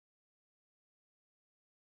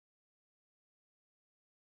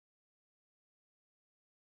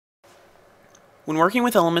When working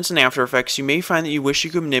with elements in After Effects, you may find that you wish you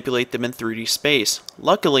could manipulate them in 3D space.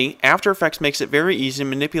 Luckily, After Effects makes it very easy to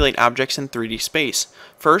manipulate objects in 3D space.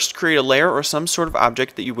 First, create a layer or some sort of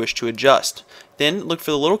object that you wish to adjust. Then, look for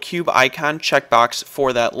the little cube icon checkbox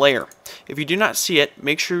for that layer. If you do not see it,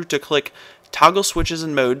 make sure to click Toggle Switches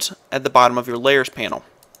and Modes at the bottom of your Layers panel.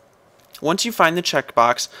 Once you find the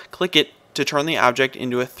checkbox, click it to turn the object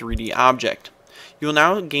into a 3D object. You will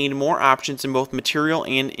now gain more options in both material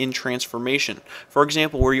and in transformation. For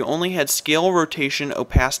example, where you only had scale, rotation,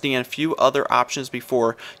 opacity, and a few other options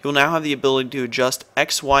before, you'll now have the ability to adjust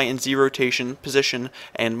X, Y, and Z rotation, position,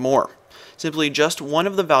 and more. Simply adjust one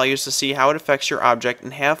of the values to see how it affects your object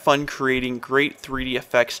and have fun creating great 3D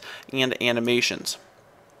effects and animations.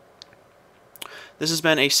 This has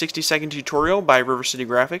been a 60-second tutorial by River City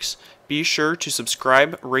Graphics. Be sure to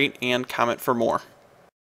subscribe, rate, and comment for more.